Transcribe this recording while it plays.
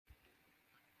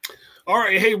All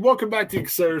right, hey, welcome back to the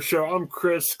Accelerator Show. I'm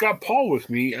Chris. Got Paul with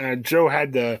me. Joe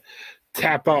had to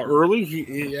tap out early.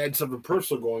 He had something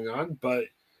personal going on, but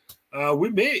we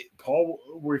made it. Paul,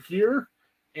 we're here.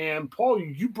 And Paul,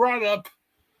 you brought up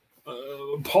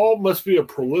Paul must be a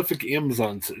prolific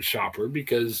Amazon shopper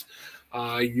because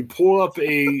you pull up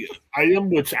a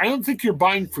item which I don't think you're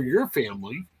buying for your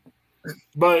family.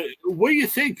 But what do you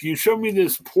think? You showed me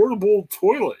this portable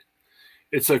toilet.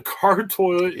 It's a car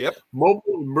toilet, Yep.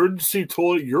 mobile emergency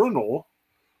toilet urinal,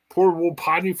 portable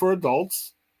potty for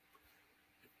adults,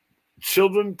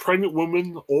 children, pregnant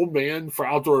women, old man for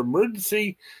outdoor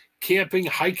emergency, camping,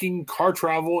 hiking, car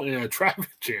travel, and a traffic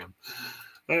jam.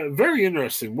 Very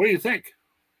interesting. What do you think?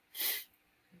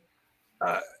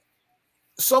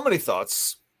 So many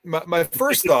thoughts. My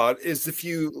first thought is if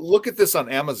you look at this on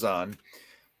Amazon,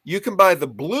 you can buy the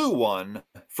blue one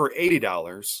for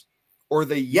 $80 or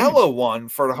the yellow one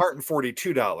for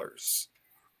 $142.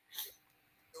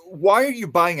 Why are you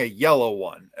buying a yellow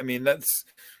one? I mean,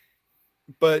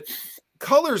 but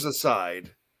colors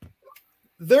aside,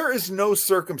 there is no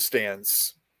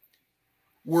circumstance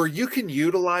where you can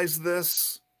utilize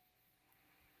this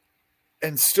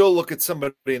and still look at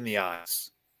somebody in the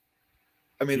eyes.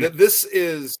 I mean, this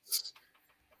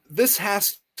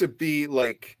has to be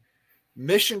like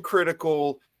mission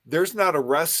critical. There's not a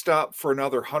rest stop for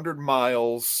another 100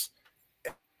 miles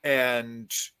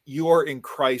and you're in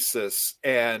crisis.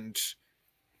 But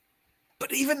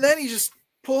even then you just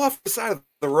pull off the side of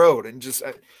the road and just,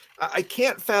 I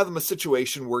can't fathom a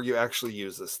situation where you actually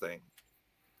use this thing.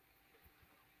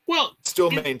 Well, still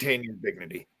maintain your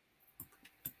dignity.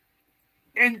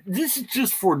 And this is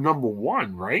just for number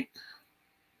one, right?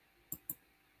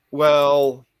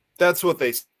 Well, that's what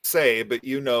they say, but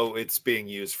it's being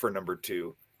used for number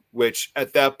two, which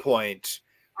at that point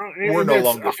we're no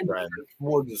longer friends.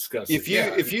 More disgusting.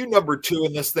 If you number two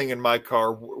in this thing in my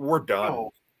car, we're done.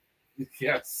 Oh,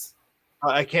 yes.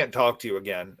 I can't talk to you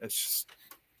again. It's just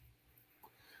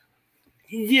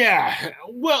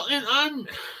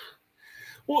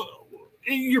Well,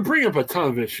 you bring up a ton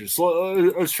of issues. So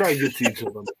let's try to get to each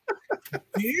of them.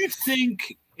 Do you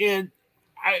think, and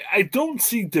I don't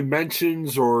see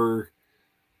dimensions or,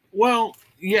 I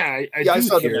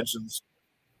saw dimensions.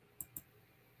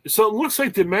 So it looks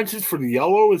like dimensions for the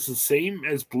yellow is the same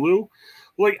as blue.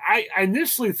 Like I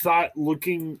initially thought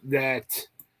looking that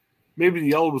maybe the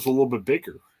yellow was a little bit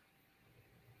bigger.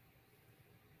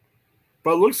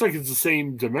 But it looks like it's the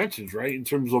same dimensions, right? In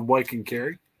terms of what it can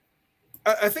carry.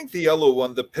 I think the yellow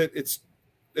one, it's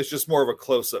just more of a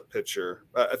close-up picture.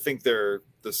 I think they're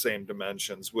the same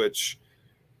dimensions, which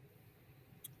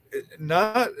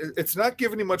it's not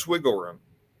giving you much wiggle room.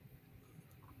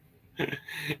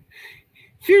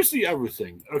 Here's the other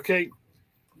thing, okay?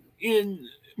 In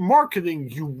marketing,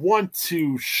 you want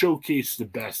to showcase the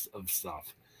best of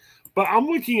stuff. But I'm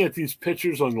looking at these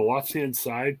pictures on the left-hand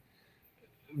side.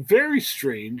 Very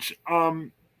strange.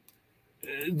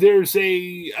 There's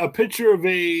a picture of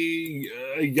a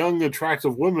young,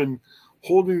 attractive woman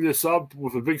holding this up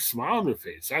with a big smile on her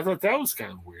face. I thought that was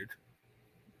kind of weird.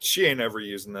 She ain't ever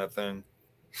using that thing.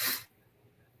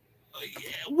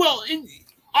 Well, and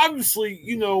obviously,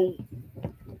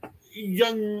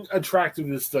 young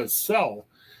attractiveness does sell,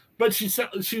 but she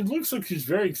looks like she's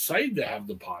very excited to have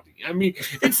the potty. I mean,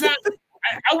 it's not.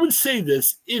 I would say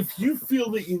this: if you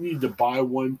feel that you need to buy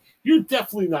one, you're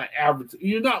definitely not advertising.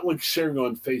 You're not like sharing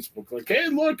on Facebook, like, "Hey,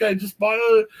 look, I just bought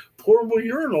a portable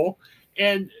urinal,"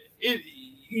 and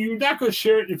you're not going to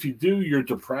share it. If you do, you're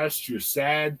depressed. You're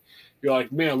sad. You're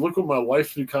like, man, look what my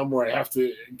life's become where I have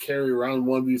to carry around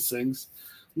one of these things.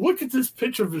 Look at this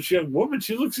picture of this young woman.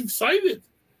 She looks excited.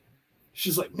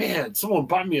 She's like, man, someone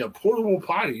bought me a portable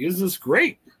potty. Isn't this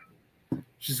great?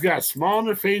 She's got a smile on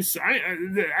her face.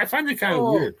 I find it kind of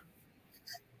weird.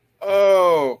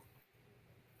 Oh,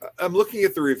 I'm looking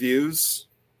at the reviews.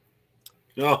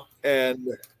 Oh. And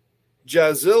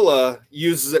Jazilla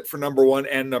uses it for number one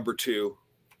and number two.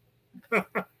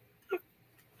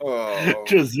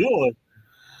 Jazilla.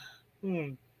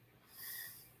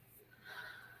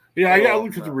 Yeah, I gotta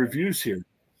look at the reviews here.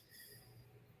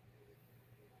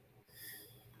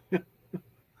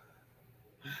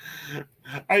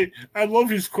 I love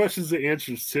these questions and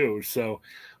answers too. So,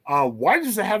 why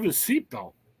does it have a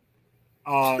seatbelt?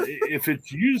 If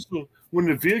it's used when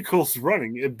the vehicle's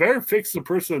running, it better fix the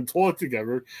person and pull it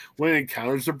together when it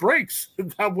encounters the brakes.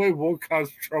 That way, it won't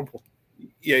cause trouble.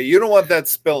 Yeah, you don't want that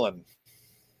spilling.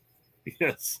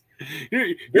 Yes.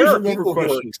 Here's another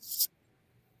question.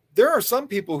 There are some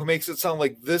people who makes it sound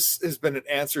like this has been an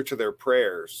answer to their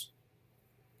prayers.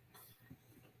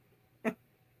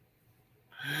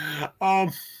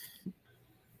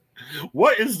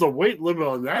 What is the weight limit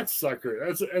on that sucker?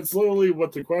 That's literally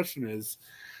what the question is.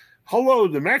 Hello,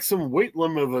 the maximum weight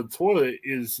limit of a toilet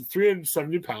is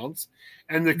 370 pounds,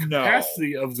 and the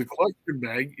capacity of the collection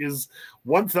bag is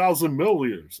 1,000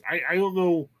 milliliters. I don't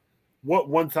know what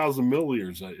 1,000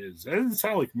 milliliters is. That doesn't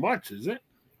sound like much, is it?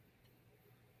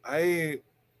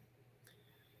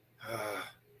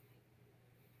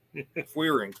 If we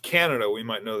were in Canada, we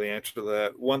might know the answer to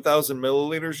that. 1,000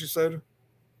 milliliters, you said?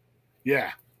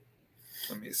 Yeah.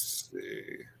 Let me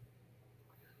see.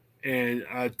 And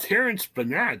Terrence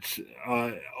Banach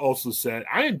also said,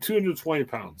 I am 220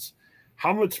 pounds.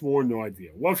 How much more? No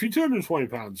idea. Well, if you're 220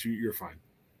 pounds, you're fine.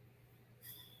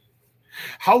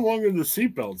 How long are the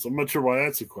seatbelts? I'm not sure why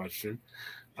that's a question.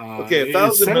 Okay,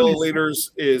 1,000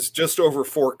 milliliters is just over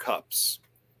 4 cups.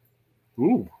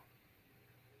 Ooh.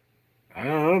 I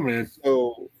don't know, man.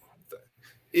 So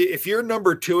if you're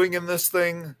number 2ing in this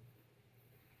thing,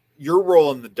 you're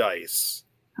rolling the dice.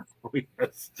 Oh,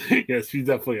 yes, you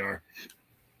definitely are.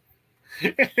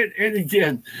 And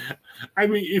again, I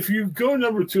mean, if you go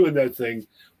number 2 in that thing,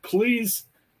 please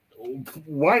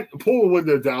pull the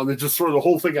window down and just throw the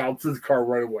whole thing out to the car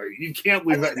right away. You can't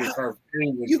leave that in your car.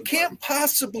 You can't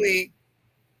possibly.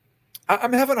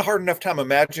 I'm having a hard enough time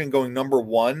imagining going number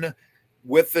 1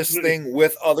 with this thing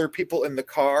with other people in the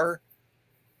car.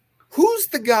 Who's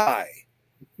the guy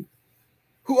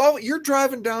who you're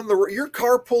driving down your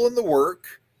car pulling the work?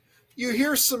 You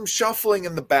hear some shuffling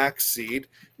in the back seat.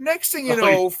 Next thing you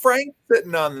know, Frank's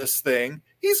sitting on this thing.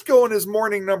 He's going his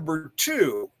morning number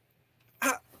 2.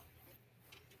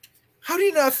 How do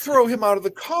you not throw him out of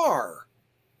the car?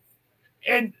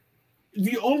 And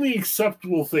the only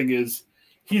acceptable thing is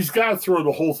he's got to throw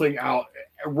the whole thing out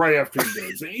right after he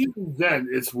goes. And even then,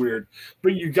 it's weird.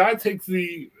 But you got to take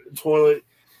the toilet.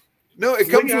 No, it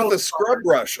comes with a scrub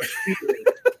brush.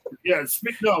 Yeah,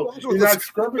 no, you're not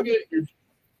scrubbing it.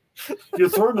 You're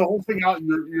throwing the whole thing out.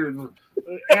 And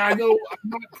I know I'm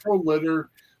not pro litter,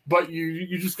 but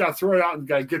you just got to throw it out and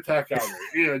got to get the heck out of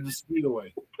it. Yeah, just speed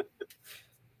away.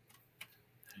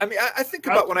 I mean, I think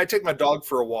about when I take my dog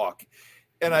for a walk,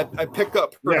 and I pick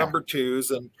up her number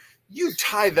 2s, and you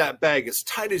tie that bag as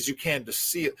tight as you can to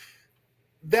see it.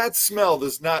 That smell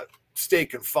does not stay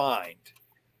confined.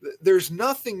 There's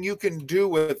nothing you can do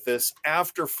with this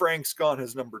after Frank's gone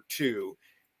his number 2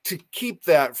 to keep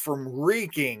that from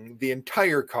reeking the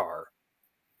entire car.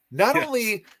 Not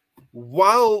only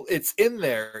while it's in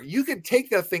there, you can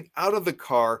take that thing out of the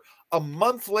car. A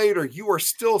month later, you are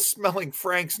still smelling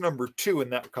Frank's number 2 in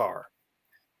that car.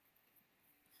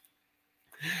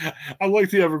 I like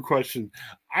the other question.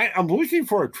 I'm looking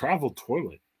for a travel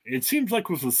toilet. It seems like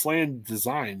with the slant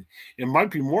design, it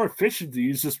might be more efficient to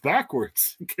use this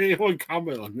backwards. Can anyone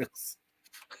comment on this?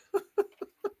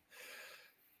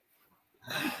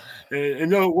 and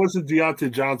no, it wasn't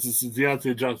Deontay Johnson. Since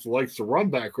Deontay Johnson likes to run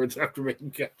backwards after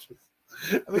making catches.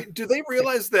 I mean, do they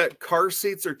realize that car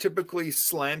seats are typically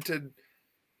slanted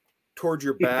toward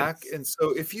your back? Yes. And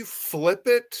so if you flip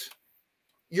it,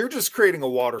 you're just creating a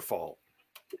waterfall.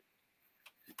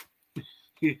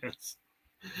 Yes.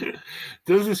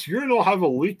 Does this urinal have a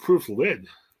leak-proof lid?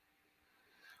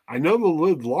 I know the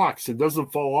lid locks and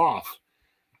doesn't fall off.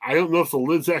 I don't know if the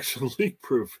lid's actually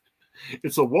leak-proof.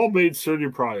 It's a well-made, sturdy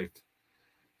product.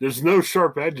 There's no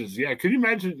sharp edges. Yeah, could you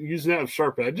imagine using that with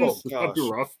sharp edges? That'd be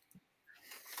rough.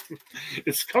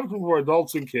 It's comfortable for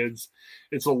adults and kids.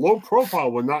 It's a low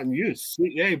profile when not in use.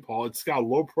 Yay, Paul. It's got a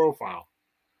low profile.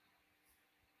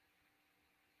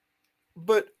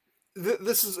 But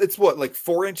it's what, like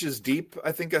 4 inches deep?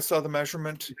 I think I saw the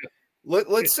measurement.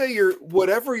 Let's say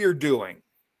whatever you're doing,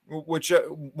 which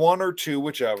 1 or 2,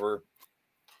 whichever,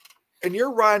 and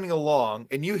you're riding along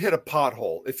and you hit a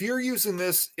pothole. If you're using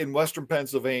this in Western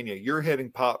Pennsylvania, you're hitting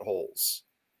potholes.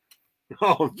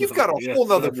 You've got a whole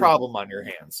nother problem on your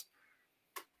hands.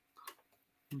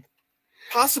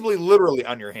 Possibly literally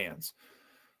on your hands.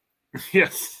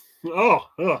 Yes. Oh,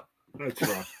 that's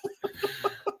rough.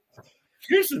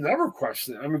 Here's another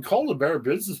question. I mean, call the Better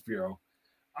Business Bureau.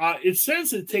 It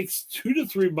says it takes 2 to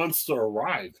 3 months to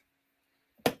arrive.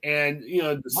 And,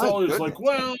 the seller's like,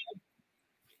 well,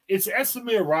 it's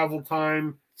estimated arrival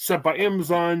time set by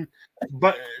Amazon,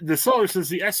 but the seller says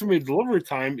the estimated delivery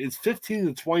time is 15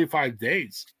 to 25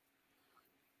 days.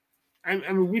 I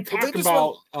mean, we talked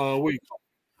about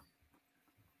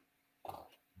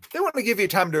they want to give you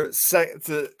time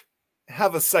to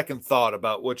have a second thought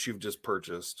about what you've just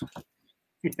purchased.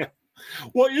 Yeah.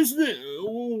 Well, isn't it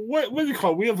what do you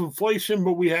call it? We have inflation,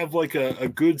 but we have like a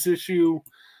goods issue.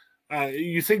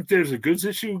 You think there's a goods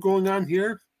issue going on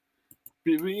here?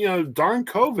 Darn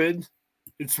COVID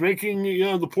It's making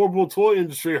the portable toy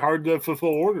industry hard to fulfill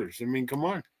orders. I mean, come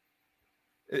on.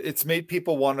 It's made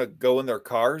people want to go in their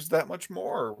cars that much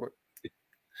more. Or what?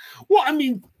 Well, I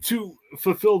mean, to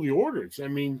fulfill the orders. I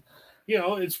mean,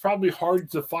 it's probably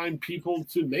hard to find people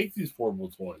to make these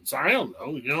portable toys. I don't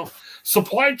know,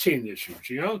 supply chain issues,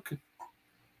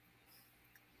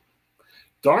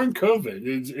 Darn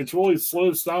COVID. It's really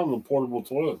slowed us down on portable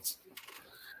toilets.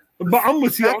 But I'm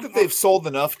with you. The fact that they've sold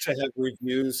enough to have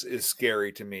reviews is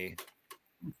scary to me.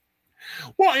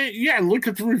 Well, yeah, and look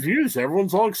at the reviews.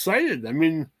 Everyone's all excited. I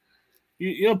mean,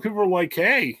 people are like,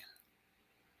 hey.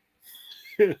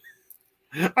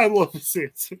 I love this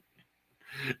answer.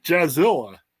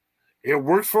 Jazzilla. It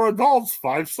works for adults.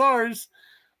 5 stars.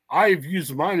 I've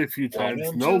used mine a few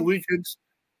times. No leakage.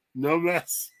 No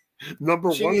mess.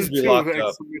 Number She one needs and to be two. locked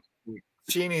up.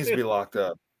 She needs to be locked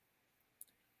up.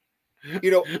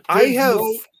 I have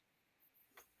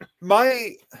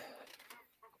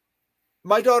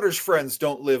my daughter's friends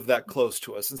don't live that close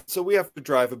to us, and so we have to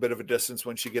drive a bit of a distance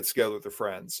when she gets together with her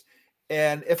friends.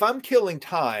 And if I'm killing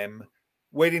time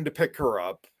waiting to pick her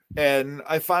up and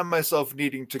I find myself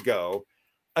needing to go,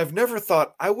 I've never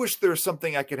thought, I wish there was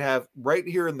something I could have right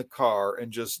here in the car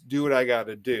and just do what I got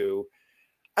to do.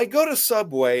 I go to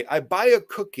Subway, I buy a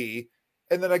cookie,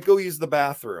 and then I go use the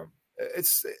bathroom.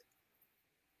 This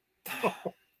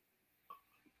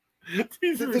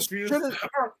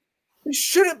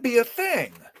shouldn't be a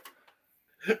thing.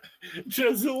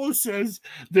 Jazilla says,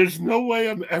 there's no way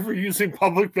I'm ever using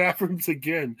public bathrooms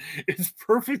again. It's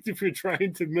perfect if you're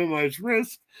trying to minimize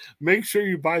risk. Make sure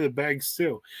you buy the bags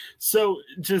too. So,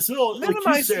 Jazilla,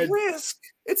 minimize risk.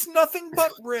 It's nothing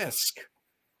but risk.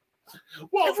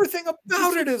 Well, everything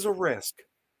about it is a risk.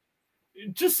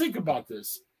 Just think about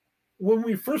this. When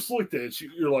we first looked at it,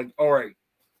 you're like, all right,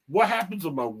 what happens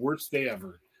on my worst day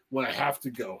ever when I have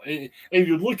to go? And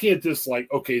you're looking at this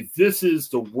like, okay, this is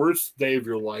the worst day of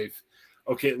your life.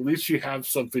 Okay, at least you have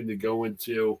something to go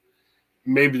into.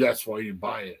 Maybe that's why you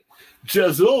buy it.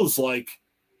 Jazilla's like,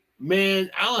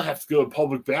 man, I don't have to go to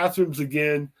public bathrooms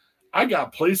again. I got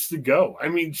a place to go. I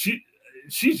mean,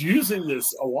 she's using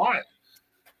this a lot.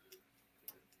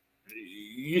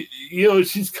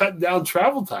 She's cutting down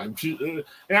travel time. Maybe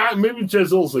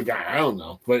Jazilla's a guy. I don't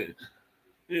know. But,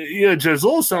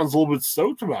 Jazilla sounds a little bit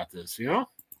stoked about this,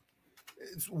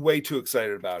 It's way too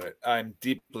excited about it. I'm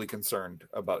deeply concerned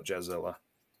about Jazilla.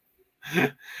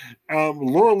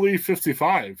 Laura Lee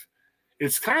 55.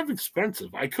 It's kind of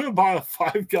expensive. I could have bought a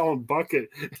 5-gallon bucket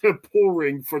and a pull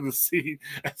ring for the seat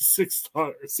at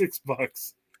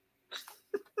 $6.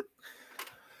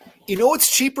 You know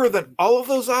what's cheaper than all of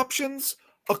those options?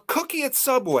 A cookie at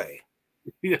Subway.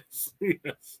 Yes.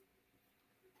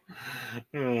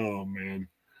 Oh, man.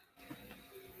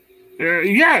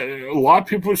 Yeah, a lot of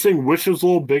people are saying Wish is a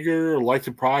little bigger, or like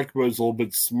the product, but it's a little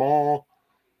bit small.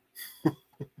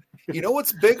 You know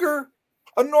what's bigger?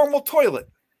 A normal toilet.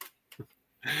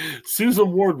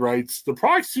 Susan Ward writes, the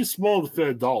product's too small to fit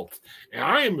adults, and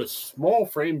I am a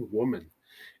small-framed woman.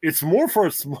 It's more for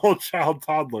a small child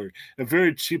toddler and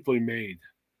very cheaply made.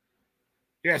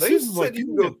 Yeah, Susan's like, you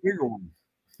can go a bigger one.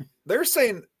 They're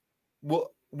saying,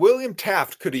 well, William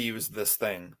Taft could have used this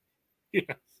thing.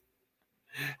 Yes.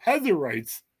 Heather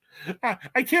writes,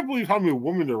 I can't believe how many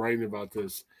women are writing about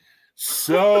this.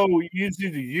 So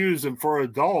easy to use, and for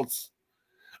adults.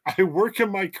 I work in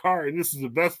my car, and this is the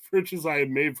best purchase I have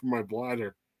made for my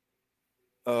bladder.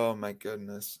 Oh, my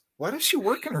goodness. Why does she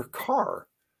work in her car?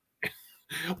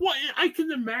 Well, I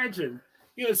can imagine,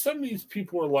 some of these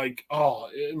people are like, oh,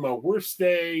 in my worst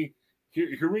day,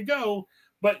 here we go.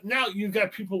 But now you've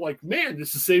got people like, man,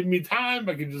 this is saving me time.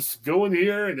 I can just go in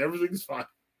here and everything's fine.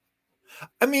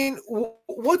 I mean,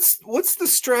 what's the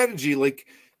strategy? Like,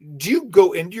 do you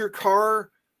go into your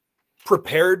car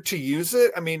prepared to use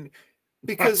it? I mean,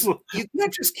 because you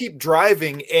can't just keep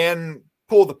driving and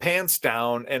pull the pants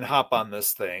down and hop on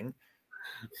this thing.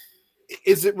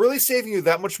 Is it really saving you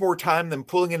that much more time than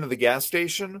pulling into the gas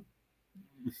station?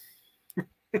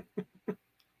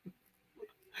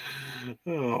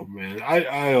 Oh, man. I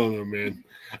don't know, man.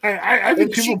 I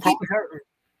think people probably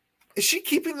is she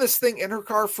keeping this thing in her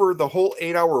car for the whole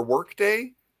 8-hour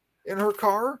workday in her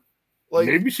car? Like,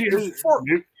 maybe she has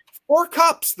four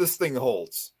cups this thing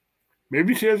holds.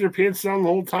 Maybe she has her pants down the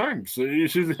whole time, so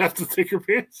she doesn't have to take her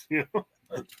pants,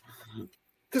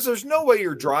 Because there's no way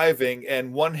you're driving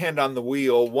and one hand on the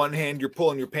wheel, one hand you're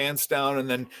pulling your pants down and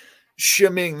then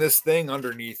shimming this thing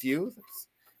underneath you.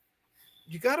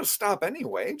 You got to stop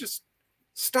anyway. Just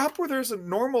stop where there's a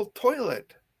normal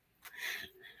toilet.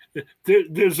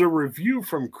 There's a review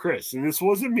from Chris, and this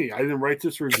wasn't me. I didn't write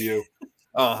this review.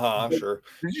 Sure.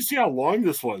 Did you see how long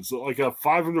this was? Like a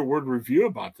 500-word review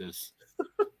about this.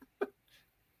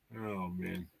 Oh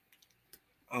man.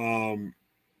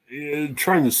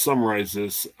 Trying to summarize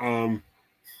this.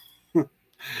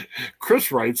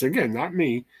 Chris writes, again, not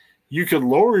me, you can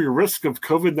lower your risk of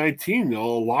COVID-19.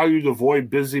 It'll allow you to avoid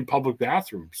busy public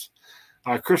bathrooms.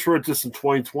 Chris wrote this in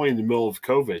 2020 in the middle of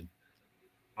COVID.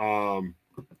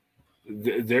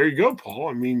 There you go, Paul.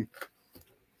 I mean,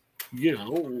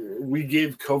 we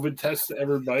gave COVID tests to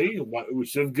everybody. We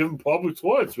should have given public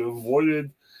toilets. We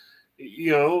avoided,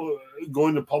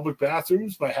 going to public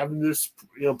bathrooms by having this,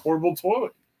 portable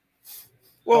toilet.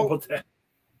 Well,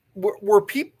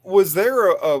 was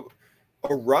there a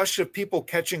rush of people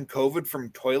catching COVID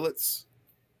from toilets?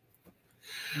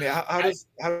 I mean, how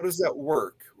does that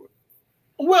work?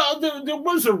 Well, there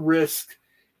was a risk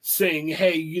saying,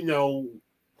 hey,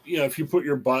 if you put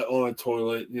your butt on a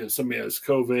toilet, somebody has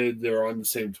COVID, they're on the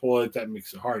same toilet, that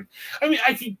makes it hard. I mean,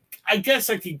 I guess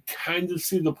I could kind of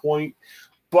see the point,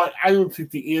 but I don't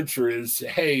think the answer is,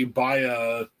 hey, buy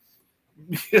a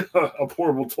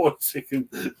portable toilet so you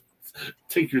can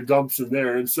take your dumps in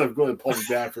there instead of going to the public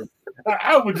bathroom.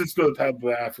 I would just go to the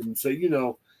public bathroom and say,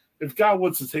 if God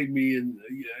wants to take me and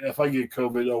if I get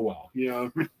COVID, oh well,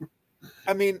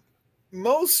 I mean,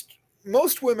 most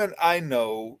women I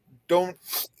know don't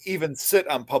even sit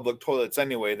on public toilets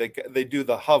anyway. They do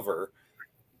the hover.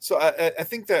 So I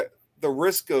think that the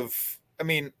risk of, I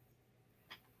mean,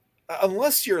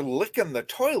 unless you're licking the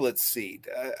toilet seat,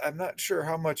 I'm not sure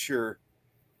how much you're.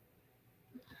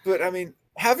 But I mean,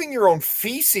 having your own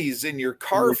feces in your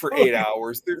car for 8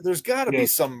 hours, there's got to be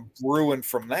some ruin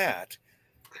from that.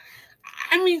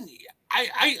 I mean,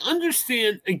 I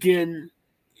understand, again,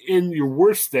 in your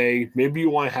worst day, maybe you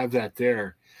want to have that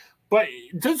there. But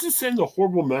does it send a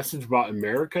horrible message about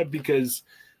America? Because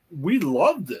we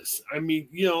love this. I mean,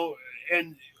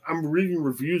 and I'm reading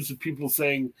reviews of people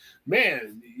saying,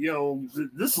 man,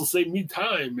 this will save me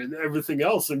time and everything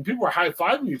else. And people are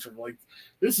high-fiving each other like,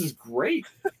 this is great.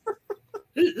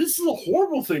 This is a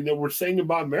horrible thing that we're saying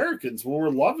about Americans when we're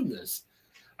loving this.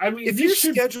 I mean, if your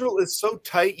schedule is so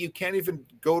tight you can't even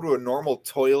go to a normal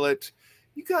toilet,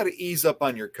 you got to ease up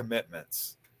on your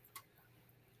commitments.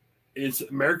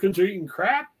 Americans are eating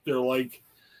crap. They're like,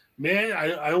 man,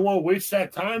 I don't want to waste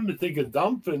that time to take a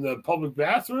dump in the public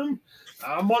bathroom.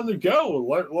 I'm on the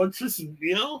go. Let's just,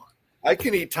 I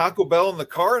can eat Taco Bell in the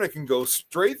car and it can go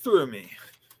straight through me.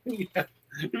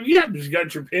 Yeah, just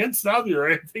got your pants down. You're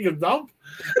ready to take a dump.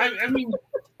 I mean,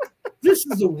 this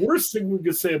is the worst thing we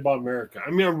could say about America.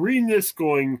 I mean, I'm reading this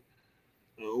going,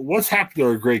 what's happened to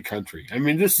our great country? I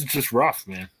mean, this is just rough,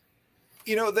 man.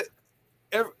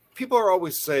 People are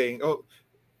always saying, oh,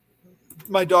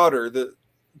 my daughter, the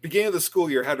beginning of the school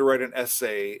year had to write an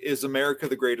essay, is America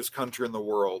the greatest country in the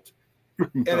world? No.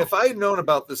 And if I had known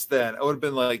about this then, I would have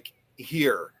been like,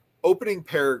 here, opening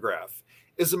paragraph.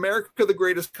 Is America the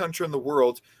greatest country in the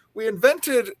world? We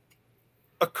invented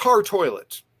a car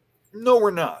toilet. No,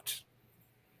 we're not.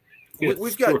 Yes,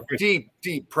 we've got deep,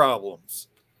 deep problems.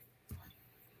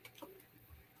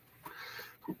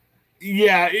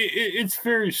 Yeah, it's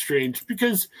very strange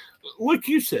because, like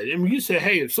you said, I mean, you said,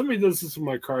 hey, if somebody does this in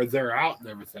my car, they're out and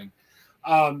everything.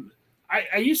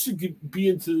 I used to be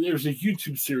into, there's a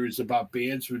YouTube series about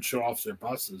bands who would show off their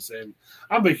buses, and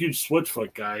I'm a huge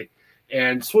Switchfoot guy,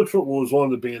 and Switchfoot was one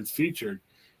of the bands featured.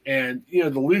 And, the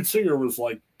lead singer was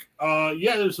like,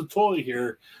 yeah, there's a toilet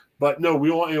here, but no, we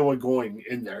don't want anyone going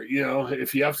in there.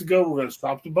 If you have to go, we're going to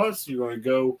stop the bus. You're going to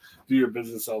go do your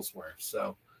business elsewhere.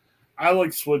 So I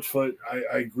like Switchfoot.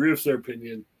 I agree with their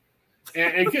opinion.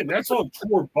 And again, that's on a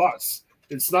tour bus.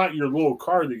 It's not your little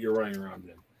car that you're running around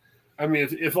in. I mean,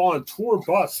 if on a tour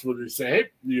bus, would they say, hey,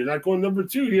 you're not going number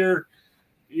 2 here,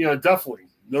 definitely.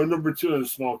 No number 2 in a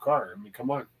small car. I mean, come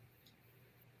on.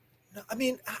 I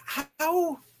mean,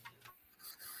 how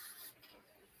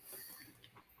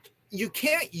you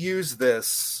can't use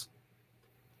this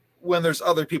when there's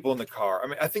other people in the car. I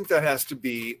mean, I think that should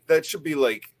be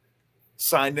like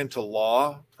signed into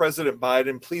law. President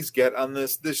Biden, please get on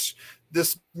this.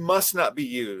 This must not be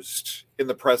used in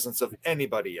the presence of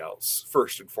anybody else,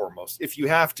 first and foremost, if you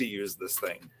have to use this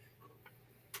thing.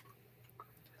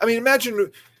 I mean,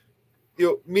 imagine,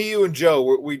 me, you, and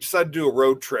Joe, we decided to do a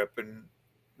road trip and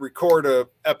record a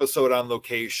episode on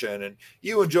location, and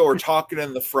you and Joe are talking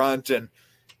in the front, and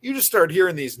you just start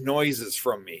hearing these noises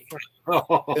from me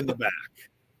in the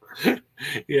back.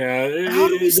 Yeah. How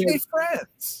do we stay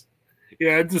friends?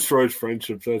 Yeah, it destroys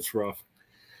friendships. That's rough.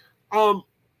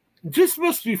 This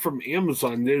must be from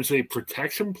Amazon. There's a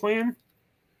protection plan.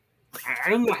 I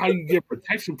don't know how you get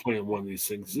protection plan on one of these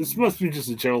things. This must be just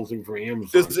a general thing for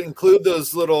Amazon. Does it include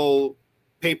those little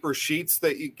paper sheets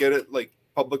that you get at like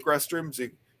public restrooms?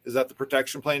 Is that the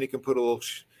protection plan? You can put a little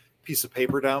piece of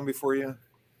paper down before you.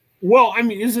 Well, I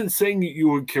mean, isn't saying that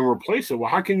you can replace it? Well,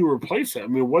 how can you replace it? I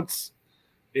mean, what's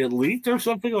it leaked or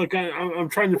something? Like I'm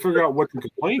trying to figure out what the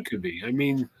complaint could be. I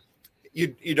mean,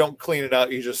 you don't clean it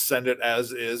out. You just send it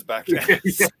as is back to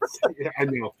yes, yeah, I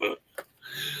know.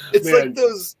 It's like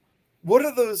those. What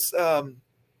are those?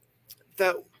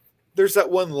 That there's that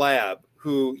one lab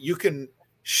who you can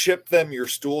ship them your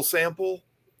stool sample.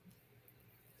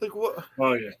 Like what?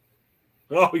 Oh yeah.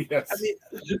 Oh yes. I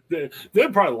mean,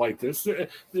 they're probably like this.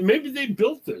 Maybe they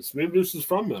built this. Maybe this is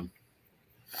from them.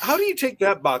 How do you take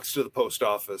that box to the post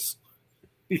office?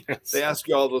 Yes. They ask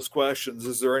you all those questions.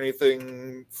 Is there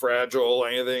anything fragile?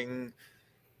 Anything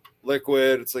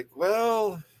liquid? It's like,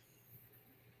 well,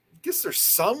 I guess there's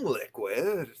some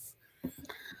liquid.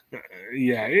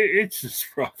 Yeah, it's just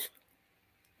rough.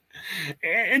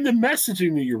 And the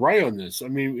messaging that you write on this, I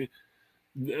mean,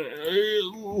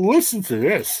 listen to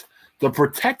this. The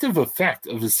protective effect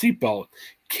of a seatbelt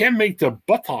can make the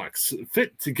buttocks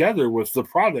fit together with the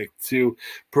product to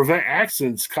prevent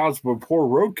accidents caused by poor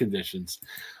road conditions.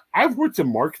 I've worked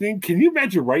in marketing. Can you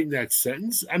imagine writing that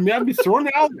sentence? I mean, I'd be throwing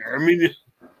it out there. I mean,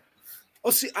 oh,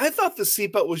 see, I thought the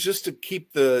seatbelt was just to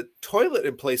keep the toilet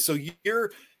in place. So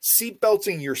you're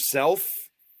seatbelting yourself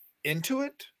into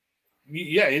it?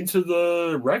 Yeah, into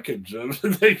the wreckage. Oh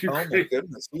my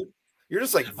goodness. You're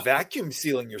just like vacuum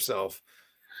sealing yourself.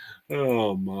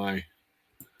 Oh my.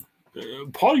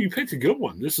 Paul, you picked a good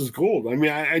one. This is gold. I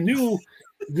mean, I knew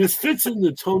this fits in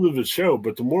the tone of the show,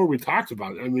 but the more we talked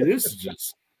about it, I mean, this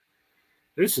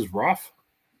is rough.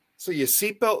 So you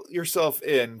seatbelt yourself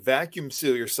in, vacuum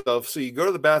seal yourself, so you go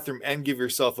to the bathroom and give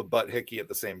yourself a butt hickey at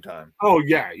the same time. Oh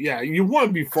yeah. You want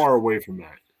to be far away from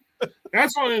that.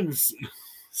 That's what I'm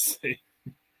saying.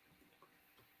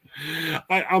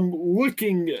 I'm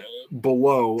looking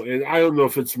below, and I don't know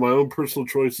if it's my own personal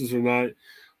choices or not,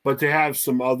 but they have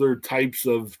some other types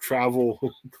of travel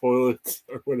toilets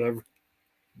or whatever.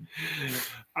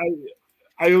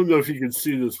 I don't know if you can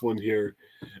see this one here.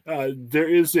 There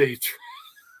is a.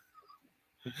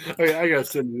 I gotta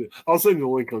send you. I'll send you the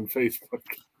link on Facebook.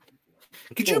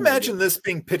 Could you imagine this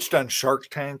being pitched on Shark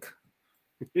Tank?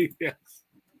 Yes.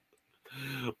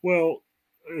 Well,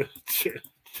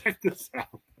 check this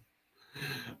out.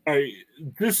 All right,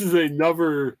 this is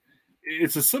another.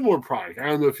 It's a similar product. I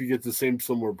don't know if you get the same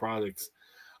similar products.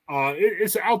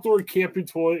 It's an outdoor camping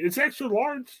toilet. It's extra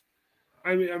large.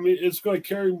 I mean, it's going to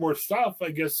carry more stuff. I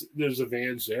guess there's a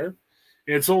Vans there.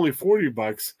 It's only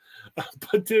 $40,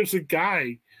 but there's a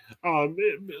guy.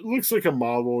 It looks like a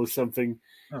model or something.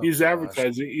 Oh, he's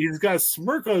advertising. He's got a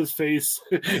smirk on his face.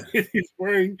 He's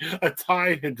wearing a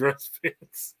tie and dress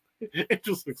pants. It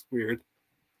just looks weird.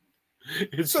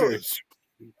 It's so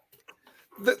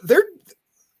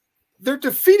they're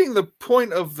defeating the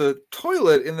point of the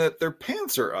toilet in that their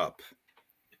pants are up.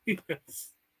 Yes.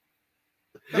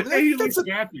 I mean, he looks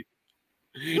happy.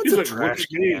 He's like, look at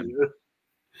me.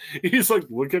 He's like,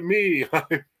 look at me.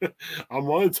 I'm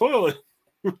on a toilet.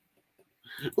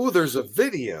 Oh, there's a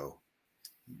video.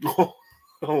 Oh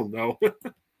no.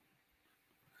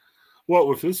 What,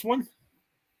 with this one?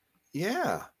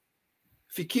 Yeah.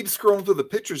 If you keep scrolling through the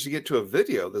pictures, you get to a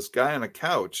video. This guy on a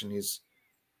couch, and he's.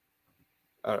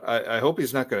 I hope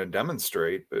he's not going to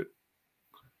demonstrate, but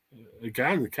a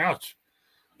guy on the couch.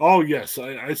 Oh yes,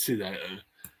 I see that.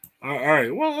 All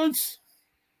right, well let's.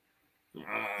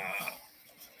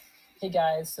 Hey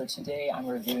guys, so today I'm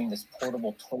reviewing this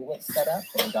portable toilet setup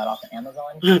that we got off of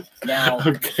Amazon. Now,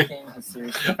 okay. This thing has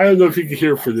seriously. I don't know if you can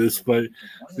hear for this, but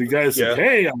the guy said,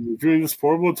 "Hey, I'm reviewing this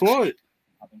portable toilet."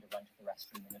 Having to run to the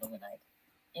restroom in the middle of the night,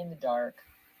 in the dark,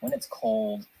 when it's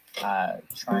cold,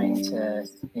 trying to,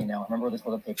 remember the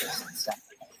toilet paper and stuff.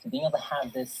 So being able to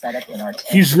have this set up in our tent.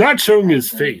 He's not showing his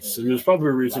face, and there's probably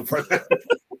a reason for that.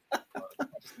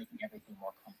 Just making everything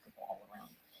more comfortable all around.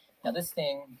 Now this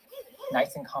thing,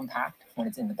 nice and compact when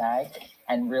it's in the bag,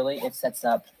 and really it sets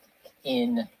up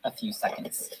in a few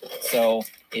seconds. So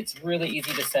it's really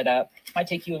easy to set up. Might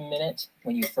take you a minute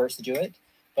when you first do it,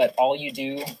 but all you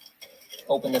do,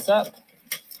 open this up,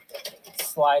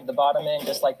 slide the bottom in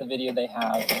just like the video they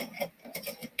have,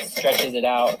 stretches it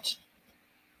out.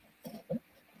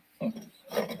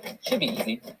 Should be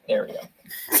easy. There we go.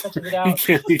 Stretches it out.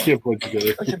 You can't put it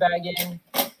together. Put your bag in,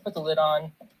 put the lid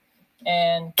on,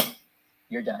 and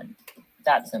you're done.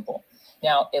 That simple.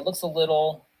 Now it looks a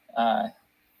little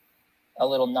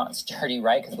not sturdy,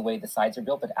 right? Because the way the sides are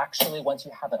built, but actually once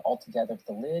you have it all together with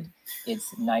the lid, it's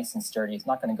nice and sturdy. It's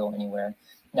not going to go anywhere.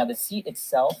 Now the seat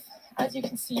itself, as you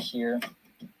can see here,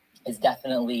 is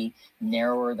definitely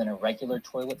narrower than a regular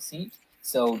toilet seat.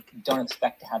 So don't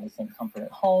expect to have the same comfort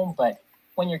at home, but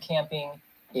when you're camping,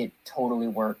 it totally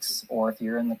works. Or if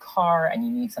you're in the car and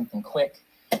you need something quick,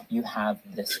 you have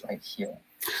this right here.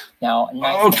 Now,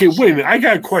 okay, wait a minute. I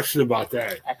got a question about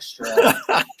that. Extra.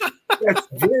 That's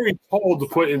very tall to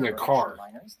put in the car.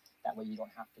 That way you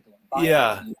don't have to go and buy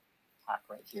it. You pack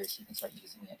right here so you can start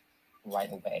using it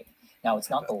right away. Now, it's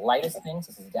not the lightest thing,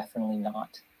 so this is definitely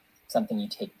not something you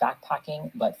take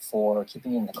backpacking, but for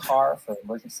keeping in the car for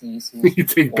emergencies. You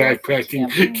take backpacking.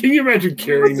 Camping, can you imagine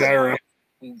carrying that around?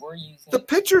 We were using the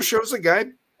picture shows a guy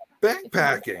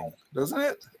backpacking, doesn't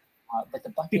it? But the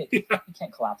bucket, you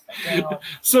can't collapse that down.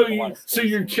 So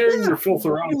you're carrying your filth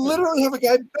around. You literally have a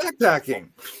guy backpacking.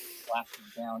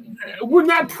 We're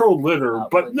not pro litter,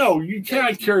 but no, you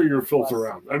can't carry your filth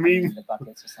around. I mean,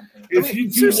 if you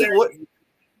do that,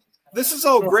 this is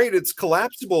all great. It's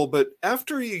collapsible, but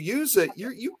after you use it,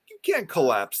 you can't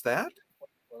collapse that.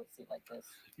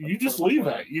 You just leave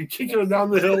it. You kick it down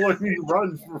the hill and you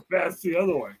run fast the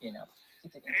other way.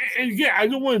 And yeah, I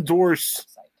don't want to endorse.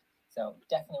 So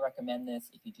definitely recommend this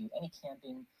if you do any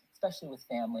camping, especially with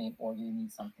family, or you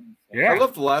need something. Yeah, I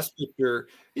love the last picture.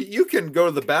 You can go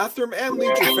to the bathroom and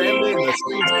leave your family in the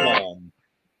same home.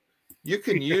 You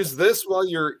can use this while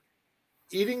you're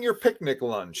eating your picnic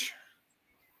lunch.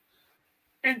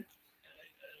 And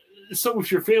so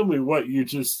with your family, what, you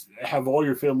just have all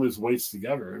your family's waste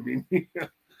together? I mean,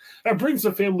 that brings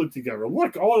the family together.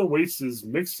 Look, all our waste is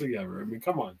mixed together. I mean,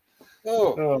 come on.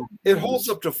 Oh, it holds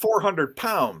up to 400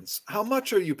 pounds. How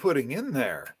much are you putting in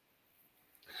there?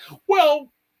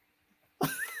 Well,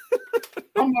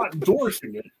 I'm not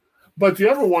endorsing it, but the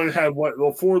other one had what,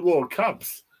 the 4 little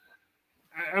cups.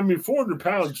 I mean, 400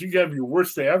 pounds, you have your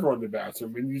worst day ever in the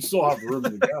bathroom, and you still have room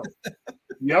to go.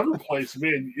 The other place,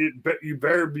 man, you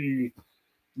better be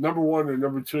number 1 or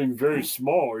number 2 and very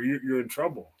small, or you're in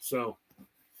trouble. So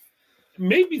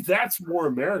maybe that's more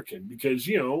American because,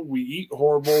 you know, we eat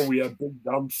horrible, we have big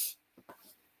dumps.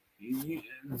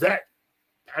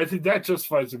 I think that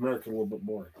justifies America a little bit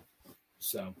more.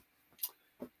 So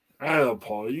I don't know,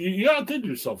 Paul. You outdid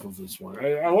yourself with this one.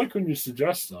 I like when you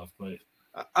suggest stuff, but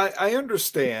I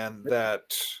understand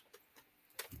that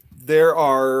there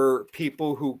are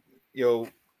people who, you know,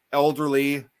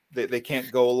 elderly, they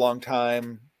can't go a long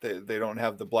time. They don't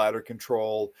have the bladder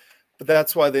control, but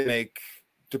that's why they make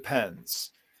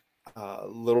Depends.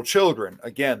 Little children,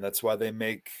 again, that's why they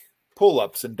make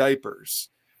pull-ups and diapers.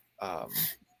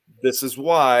 This is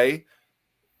why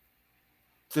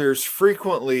there's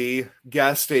frequently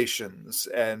gas stations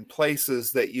and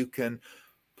places that you can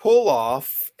pull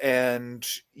off and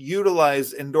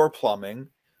utilize indoor plumbing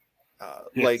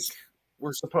like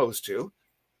we're supposed to.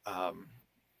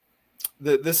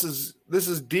 This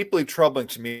is deeply troubling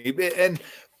to me,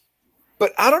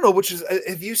 but I don't know which is.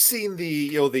 Have you seen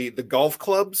the golf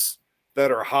clubs that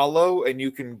are hollow and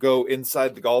you can go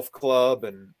inside the golf club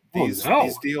and these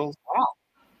deals? Wow.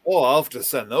 Oh, I'll have to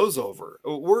send those over.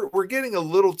 We're getting a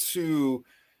little too.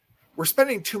 We're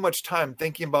spending too much time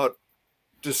thinking about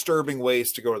disturbing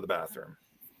ways to go to the bathroom.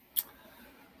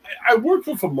 I worked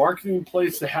with a marketing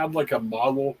place that had like a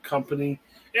model company,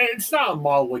 and it's not a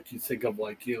model like you think of,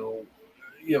 like you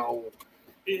know,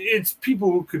 it's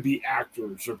people who could be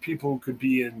actors or people who could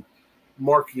be in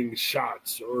marketing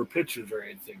shots or pictures or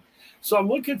anything. So I'm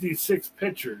looking at these 6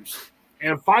 pictures,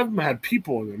 and 5 of them had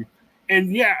people in them.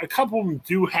 And yeah, a couple of them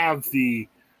do have the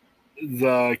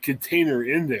container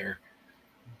in there.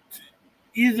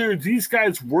 Either these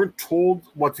guys weren't told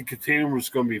what the container was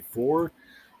going to be for,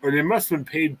 or they must have been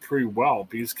paid pretty well.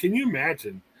 Because can you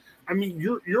imagine? I mean,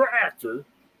 you're an actor,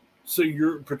 so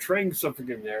you're portraying something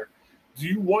in there. Do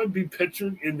you want to be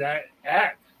pictured in that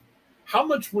ad? How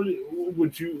much would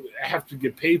you have to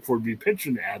get paid for to be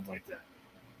pictured in an ad like that?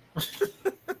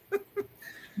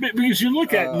 Because you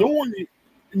look at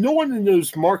no one in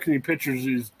those marketing pictures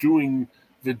is doing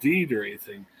the deed or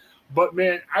anything. But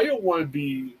man, I don't want to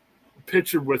be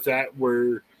pictured with that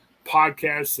where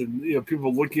podcasts and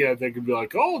people looking at it, they could be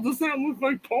like, "Oh, doesn't that look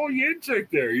like Paul Yanchek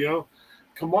there?"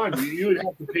 Come on, you would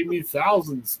have to pay me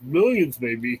thousands, millions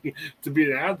maybe to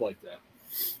be an ad like that.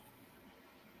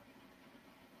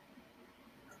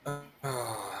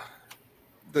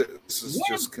 This is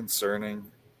just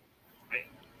concerning.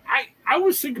 I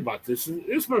was thinking about this, and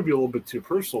this might be a little bit too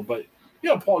personal, but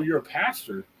Paul, you're a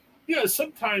pastor.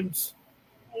 Sometimes,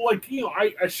 like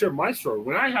I share my story.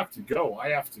 When I have to go, I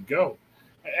have to go.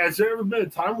 Has there ever been a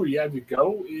time where you had to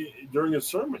go during a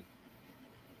sermon?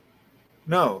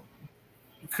 No.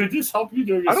 Could this help you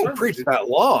during a sermon? I don't preach that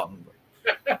long.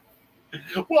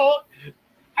 Well,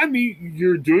 I mean,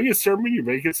 you're doing a sermon, you're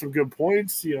making some good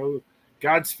points,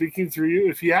 God's speaking through you.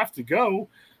 If you have to go,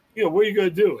 what are you going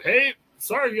to do? Hey,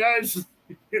 sorry, guys.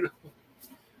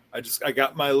 I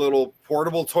got my little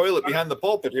portable toilet behind the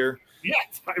pulpit here. Yeah,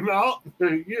 time out.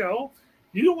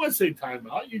 You don't want to say time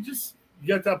out. You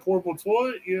got that portable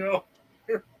toilet, You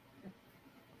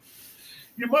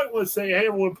might want to say, hey,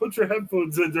 everyone, put your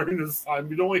headphones in during this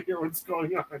time. You don't want to hear what's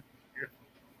going on here.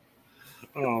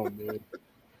 Oh, man.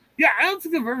 Yeah, I don't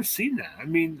think I've ever seen that. I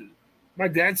mean, my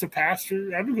dad's a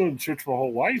pastor. I've been going to church my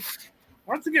whole life.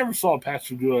 I don't think I ever saw a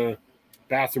pastor do a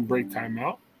bathroom break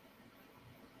timeout.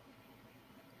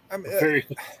 I mean,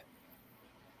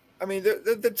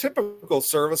 the typical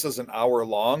service is an hour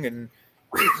long, and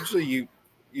usually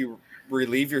you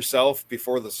relieve yourself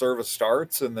before the service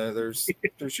starts, and there's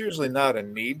usually not a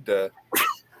need to,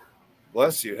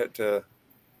 bless you, to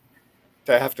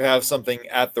have something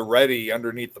at the ready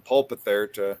underneath the pulpit there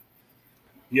to.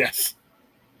 Yes.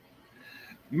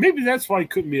 Maybe that's why I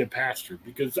couldn't be a pastor,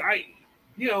 because I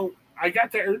got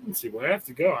that urgency. When I have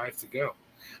to go, I have to go.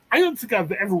 I don't think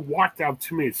I've ever walked out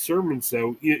too many sermons,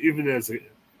 though, even as an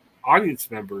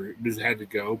audience member, has had to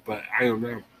go, but I don't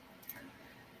know.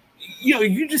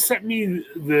 You just sent me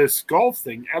this golf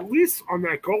thing. At least on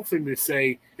that golf thing, they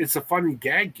say it's a funny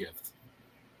gag gift.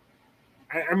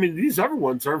 I mean, these other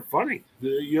ones aren't funny.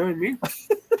 You know what I mean?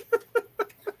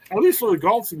 At least for the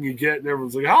golf thing you get, and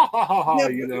everyone's like, ha, ha, ha, ha,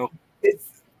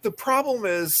 The problem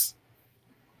is,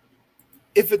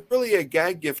 if it's really a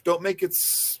gag gift, don't make it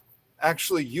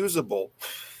actually usable.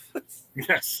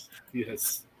 Yes.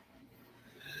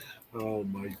 Oh,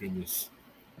 my goodness.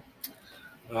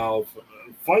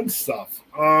 Fun stuff.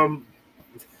 I'm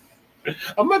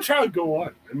not trying to go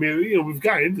on. I mean, we've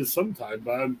got into some time,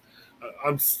 but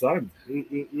I'm stunned.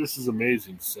 This is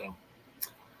amazing. So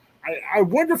I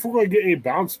wonder if we're going to get any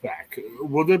bounce back.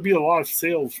 Will there be a lot of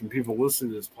sales from people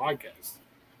listening to this podcast?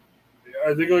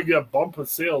 Are they going to get a bump of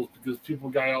sales because people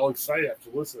got all excited after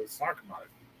listening to us talk about it?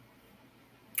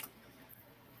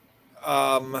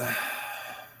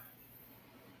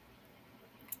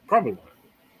 Probably not.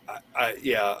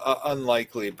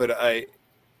 Unlikely. But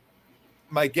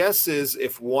my guess is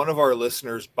if one of our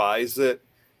listeners buys it,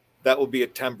 that will be a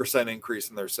 10% increase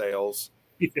in their sales.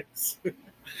 Yes.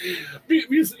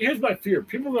 Because here's my fear.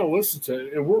 People are going to listen to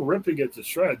it, and we're ripping it to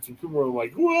shreds. And people are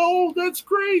like, well, that's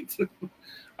great.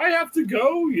 I have to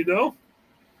go,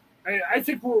 I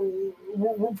think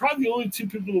we're probably the only two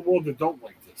people in the world that don't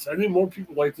like this. I think more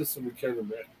people like this than we care to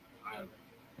admit. I don't know.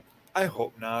 I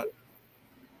hope not.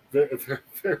 Very,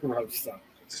 very rough stuff.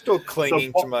 Still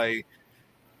clinging to my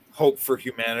hope for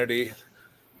humanity.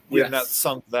 We have not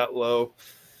sunk that low.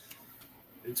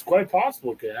 It's quite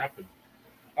possible it could happen.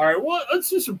 All right, well, let's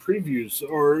do some previews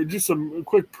or just some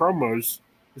quick promos.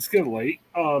 It's getting late.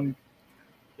 What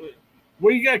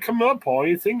you got coming up, Paul?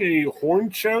 Anything? Any horn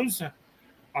shows?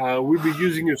 We'll be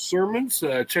using your sermons.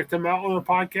 Check them out on our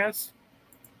podcast.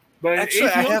 But actually,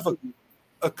 I have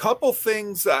a couple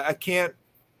things I can't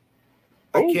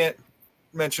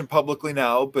mention publicly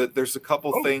now, but there's a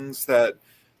couple things that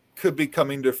could be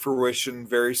coming to fruition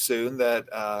very soon that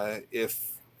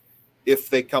if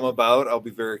they come about, I'll be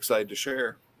very excited to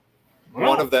share. Wow.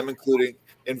 One of them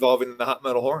involving the hot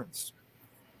metal horns.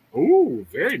 Oh,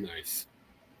 very nice.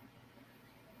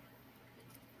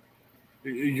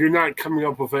 You're not coming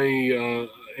up with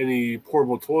any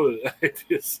portable toilet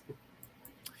ideas.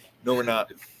 No, we're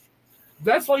not.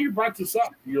 That's why you brought this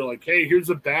up. You're like, hey, here's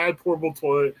a bad portable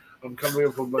toilet. I'm coming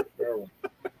up with a much better one.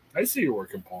 I see you're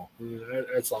working, Paul.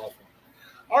 That's awful.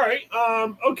 All right.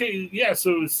 Okay. Yeah.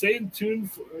 So stay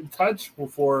tuned, in touch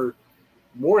for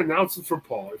more announcements for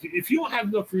Paul. If you don't have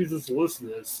enough reasons to listen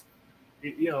to this,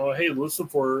 hey, listen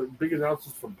for big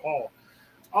announcements from Paul.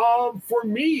 For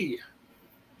me,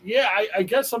 yeah, I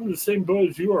guess I'm in the same boat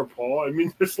as you are, Paul. I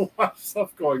mean, there's a lot of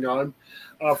stuff going on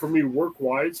for me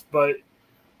work-wise, but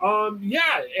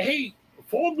yeah, hey,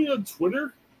 follow me on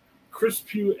Twitter, Chris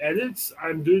Pugh Edits.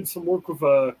 I'm doing some work with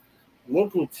a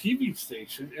local TV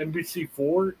station,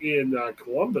 NBC4 in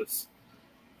Columbus.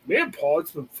 Man, Paul,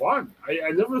 it's been fun.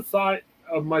 I never thought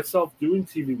of myself doing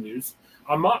TV news.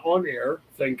 I'm not on air,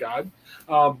 thank God,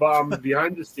 but I'm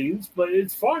behind the scenes, but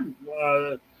it's fun.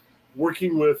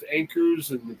 Working with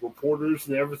anchors and reporters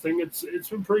and everything, it's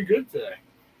been pretty good today.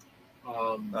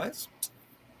 Nice.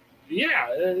 Yeah,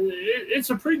 it's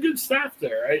a pretty good staff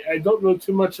there. I don't know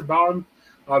too much about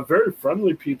them. Very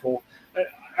friendly people.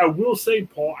 I will say,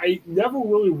 Paul, I never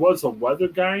really was a weather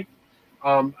guy.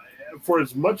 For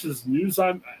as much as news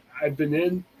I've been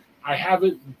in, I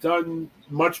haven't done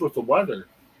much with the weather.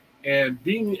 And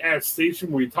being at a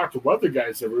station where you talk to weather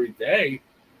guys every day,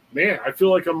 man, I feel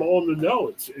like I'm all in the know.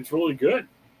 It's really good.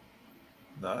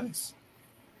 Nice.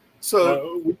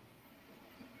 So,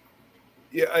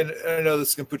 yeah, I know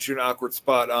this can put you in an awkward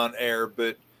spot on air,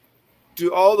 but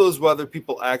do all those weather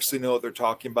people actually know what they're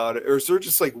talking about? Or is there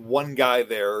just like one guy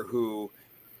there who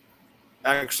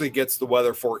actually gets the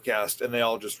weather forecast and they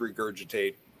all just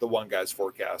regurgitate the one guy's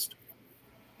forecast?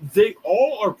 They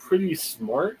all are pretty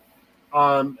smart.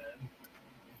 Ben,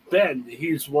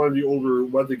 he's one of the older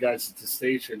weather guys at the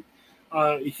station.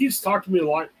 He's talked to me a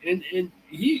lot, and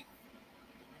he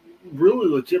really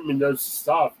legitimately knows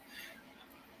stuff.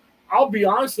 I'll be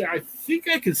honest, I think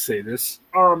I can say this.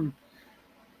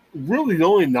 Really, the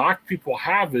only knock people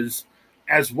have is,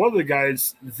 as weather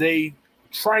guys, they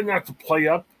try not to play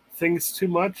up things too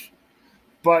much,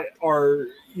 but are,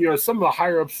 some of the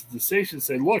higher ups at the station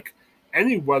say, look,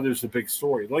 any weather's a big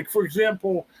story. Like, for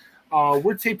example,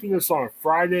 we're taping this on a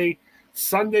Friday.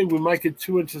 Sunday, we might get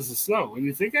 2 inches of snow. And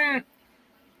you think,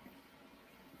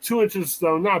 2 inches of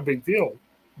snow, not a big deal.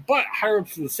 But higher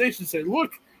ups in the station say,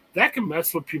 look, that can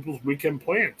mess with people's weekend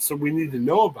plans. So we need to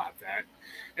know about that.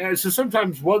 And so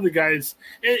sometimes weather guys,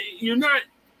 you're not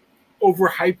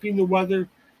overhyping the weather,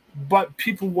 but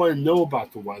people want to know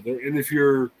about the weather. And if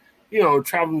you're,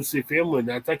 traveling to see family and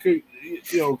that could,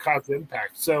 cause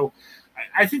impact. So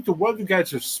I think the weather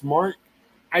guys are smart.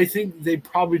 I think they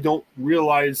probably don't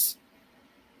realize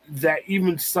that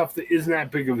even stuff that isn't that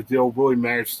big of a deal really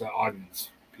matters to the audience.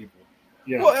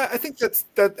 Yeah. Well, I think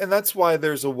that's why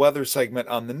there's a weather segment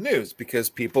on the news, because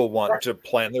people want to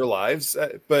plan their lives,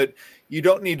 but you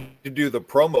don't need to do the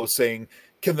promo saying,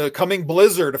 "Can the coming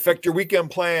blizzard affect your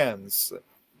weekend plans?"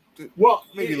 Well,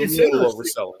 maybe a little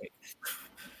overselling.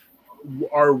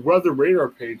 Our weather radar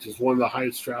page is one of the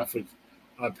highest traffic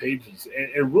pages,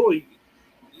 and really,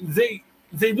 they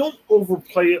don't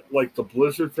overplay it like the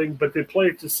blizzard thing, but they play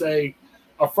it to say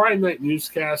a Friday night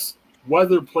newscast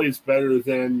weather plays better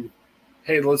than,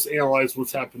 hey, let's analyze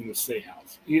what's happening in the State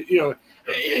House. Again,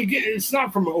 it's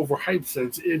not from an overhyped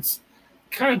sense. It's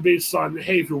kind of based on,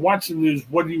 hey, if you're watching the news,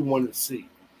 what do you want to see?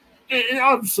 And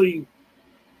obviously,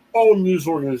 all news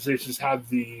organizations have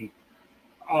the,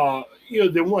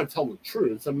 they want to tell the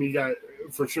truth. I mean, you got to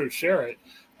for sure share it.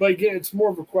 But again, it's more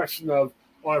of a question of,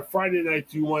 on a Friday night,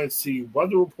 do you want to see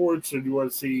weather reports or do you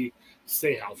want to see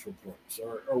State House reports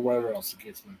or whatever else the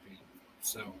case might be?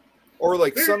 So. Or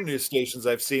like some news stations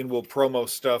I've seen will promo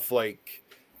stuff like,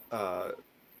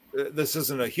 this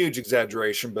isn't a huge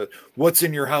exaggeration, but what's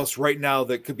in your house right now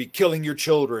that could be killing your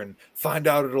children? Find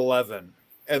out at 11.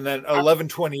 And then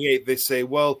 11:28, they say,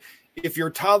 well, if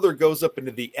your toddler goes up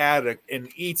into the attic and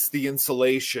eats the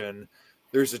insulation,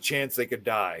 there's a chance they could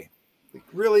die. Like,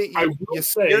 really? You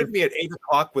scared me at 8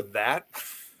 o'clock with that?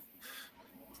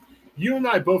 You and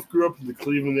I both grew up in the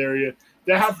Cleveland area.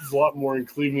 That happens a lot more in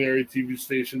Cleveland area TV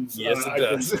stations. Yes, it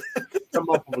does. I can come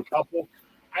up with a couple.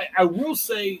 I will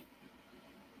say,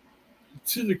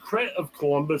 to the credit of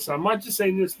Columbus, I'm not just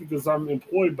saying this because I'm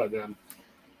employed by them,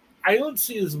 I don't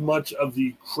see as much of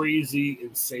the crazy,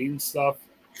 insane stuff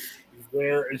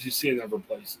there as you see in other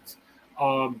places.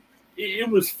 It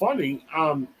was funny.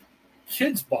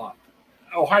 Kids Bop,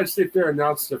 Ohio State Fair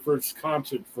announced their first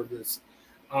concert for this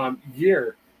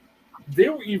year. They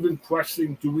were even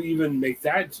questioning, do we even make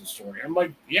that into a story? I'm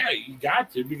like, yeah, you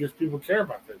got to, because people care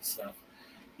about that stuff.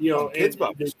 Kids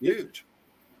Bop is huge.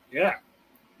 Yeah.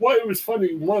 Well, it was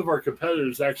funny. One of our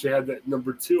competitors actually had that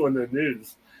number 2 on the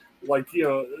news. Like,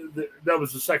 that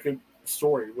was the second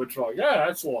story, which we're like, yeah,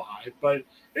 that's a little high, but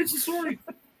it's a story.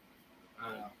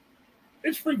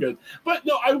 It's pretty good. But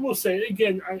no, I will say,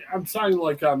 again, I'm sounding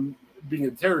like I'm being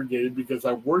interrogated because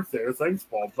I work there. Thanks,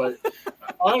 Paul. But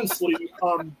honestly,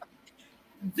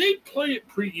 they play it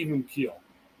pretty even keel.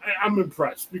 I'm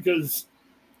impressed because,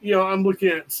 I'm looking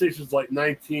at stations like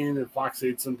 19 and Fox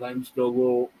 8 sometimes go a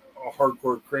little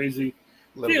hardcore crazy.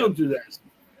 They don't do that.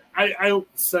 I don't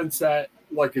sense that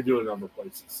like I do in other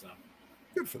places. So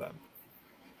good for them.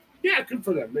 Yeah, good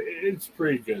for them. It's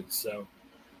pretty good. So,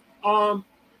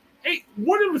 hey,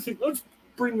 one other thing. Let's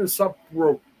bring this up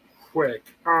real quick.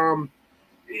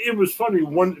 It was funny.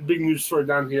 One big news story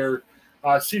down here.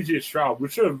 CJ Stroud. We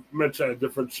should have mentioned a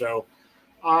different show.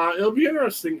 It'll be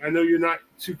interesting. I know you're not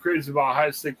too crazy about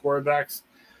Ohio State quarterbacks.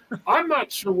 I'm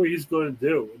not sure what he's going to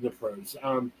do in the pros.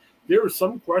 There was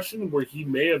some question where he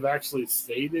may have actually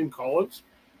stayed in college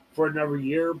for another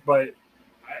year, but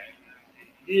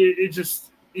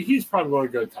he's probably going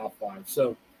to go top 5.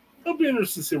 So it'll be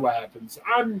interesting to see what happens.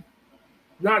 I'm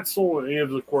not sold on any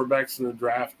of the quarterbacks in the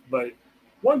draft, but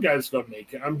one guy's going to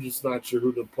make it. I'm just not sure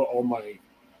who to put all my,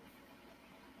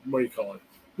 what do you call it?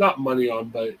 Not money on,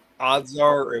 but odds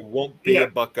are it won't be a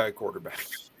Buckeye quarterback.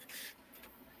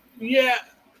 Yeah,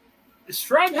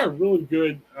 Stroud had a really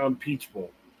good Peach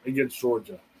Bowl against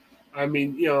Georgia. I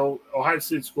mean, Ohio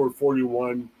State scored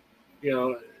 41.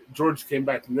 Georgia came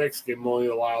back the next game,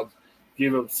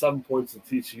 gave up 7 points to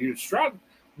TCU. Stroud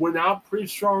went out pretty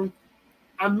strong.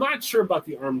 I'm not sure about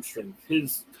the arm strength.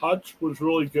 His touch was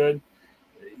really good.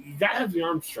 You got to have the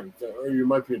arm strength, or you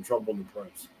might be in trouble in the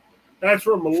pros. That's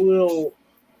where I'm a little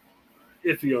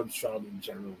iffy on Stroud in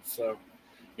general. So,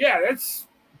 yeah, that's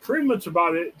pretty much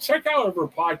about it. Check out our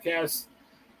podcast.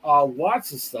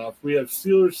 Lots of stuff. We have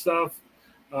Steelers stuff.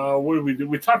 What did we do?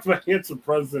 We talked about handsome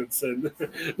presidents, and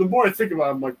the more I think about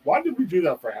it, I'm like, why did we do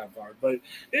that for a half hour? But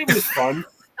it was fun,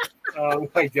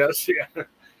 I guess. Yeah.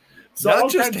 So not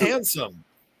just handsome,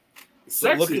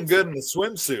 sexy, looking good in the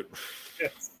swimsuit.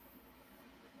 Yes.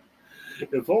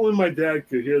 If only my dad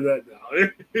could hear that now.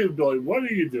 He'd be like, what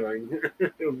are you doing?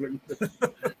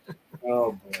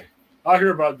 Oh, boy. I'll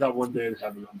hear about that one day in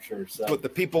heaven, I'm sure. So. What the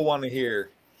people want to hear.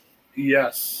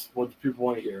 Yes, what the people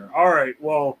want to hear. All right,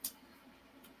 well,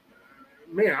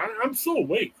 man, I'm still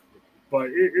awake,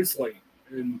 but it's late,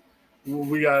 and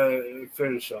we got to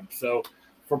finish up. So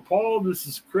for Paul, this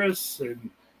is Chris,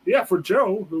 and yeah, for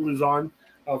Joe, who was on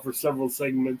for several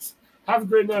segments, have a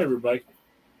great night, everybody.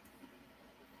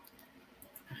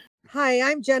 Hi,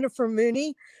 I'm Jennifer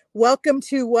Mooney. Welcome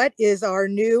to what is our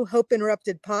new Hope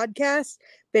Interrupted podcast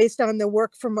based on the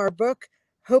work from our book,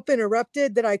 Hope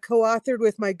Interrupted, that I co-authored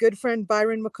with my good friend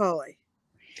Byron McCauley.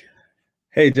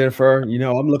 Hey, Jennifer,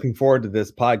 I'm looking forward to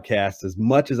this podcast as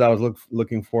much as I was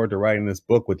looking forward to writing this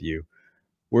book with you.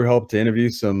 We hope to interview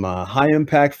some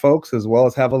high-impact folks as well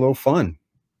as have a little fun.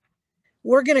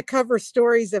 We're going to cover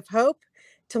stories of hope.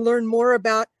 To learn more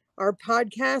about our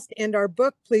podcast and our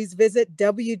book, please visit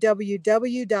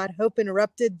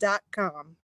www.hopeinterrupted.com.